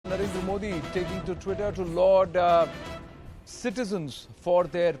Narendra Modi taking to Twitter to laud citizens for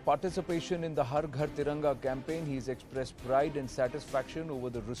their participation in the Har Ghar Tiranga campaign. He's expressed pride and satisfaction over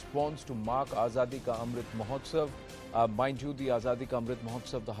the response to mark Azadi Ka Amrit Mahotsav. Mind you, the Azadi Ka Amrit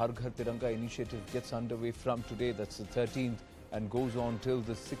Mahotsav, the Har Ghar Tiranga initiative gets underway from today, that's the 13th, and goes on till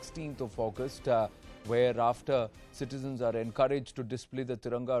the 16th of August, whereafter citizens are encouraged to display the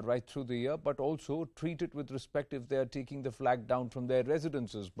Tiranga right through the year, but also treat it with respect if they are taking the flag down from their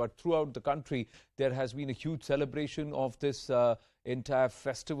residences. But throughout the country, there has been a huge celebration of this entire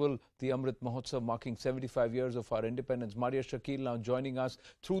festival, the Amrit Mahotsav, marking 75 years of our independence. Maria Shakil now joining us.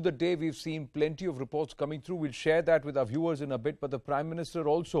 Through the day, we've seen plenty of reports coming through. We'll share that with our viewers in a bit, but the Prime Minister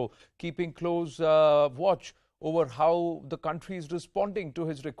also keeping close watch over how the country is responding to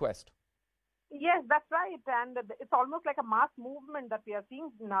his request. Yes, that's right. And it's almost like a mass movement that we are seeing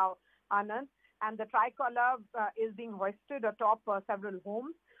now, Anand. And the tricolor is being hoisted atop several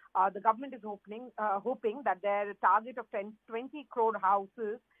homes. The government is hoping that their target of 20 crore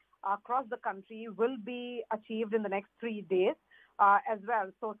houses across the country will be achieved in the next 3 days as well.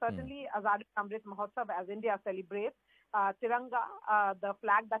 So certainly, Azadi Amrit Mahotsav, as India celebrates, Tiranga, the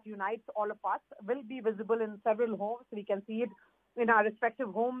flag that unites all of us, will be visible in several homes. We can see it in our respective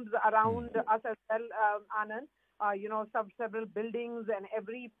homes around us as well, Anand. Several buildings and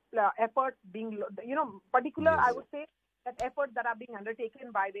every effort being, particular, Yes. I would say, that efforts that are being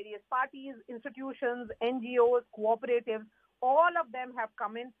undertaken by various parties, institutions, NGOs, cooperatives, all of them have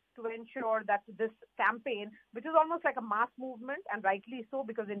come in to ensure that this campaign, which is almost like a mass movement, and rightly so,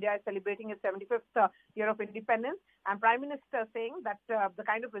 because India is celebrating its 75th year of independence, and Prime Minister saying that the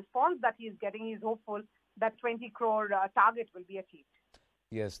kind of response that he is getting, he is hopeful that 20 crore target will be achieved.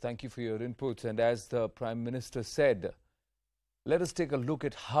 Yes, thank you for your inputs. And as the Prime Minister said, let us take a look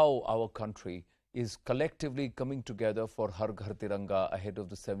at how our country is collectively coming together for Har Ghar Tiranga ahead of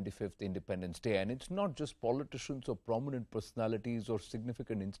the 75th Independence Day. And it's not just politicians or prominent personalities or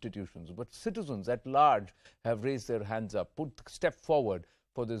significant institutions, but citizens at large have raised their hands up, put a step forward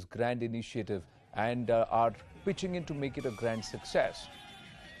for this grand initiative and are pitching in to make it a grand success.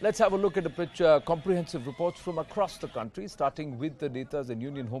 Let's have a look at the comprehensive reports from across the country, starting with the Netas and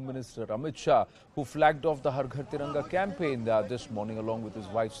Union Home Minister Amit Shah, who flagged off the Har Ghar Tiranga campaign this morning along with his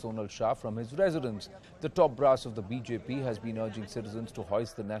wife Sonal Shah from his residence. The top brass of the BJP has been urging citizens to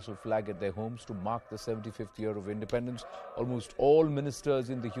hoist the national flag at their homes to mark the 75th year of independence. Almost all ministers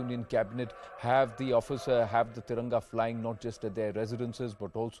in the Union Cabinet have the Tiranga flying not just at their residences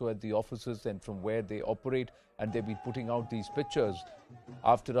but also at the offices and from where they operate, and they've been putting out these pictures.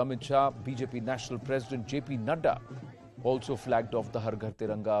 After Amit Shah, BJP National President JP Nadda also flagged off the Har Ghar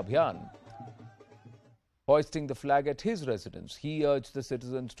Tiranga Abhiyan. Hoisting the flag at his residence, he urged the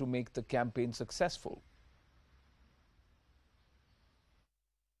citizens to make the campaign successful.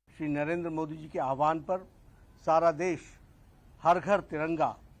 Shri Narendra Modi ji के आह्वान पर सारा देश हर घर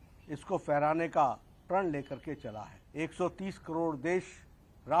तिरंगा इसको फहराने का प्रण लेकर के चला है। 130 करोड़ देश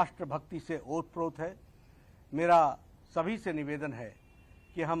राष्ट्रभक्ति से ओतप्रोत है। मेरा सभी से निवेदन है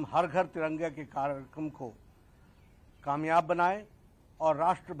कि हम हर घर तिरंगा के कार्यक्रम को कामयाब बनाएं और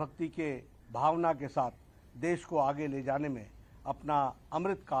राष्ट्रभक्ति के भावना के साथ देश को आगे ले जाने में अपना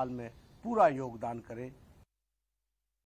अमृत काल में पूरा योगदान करें।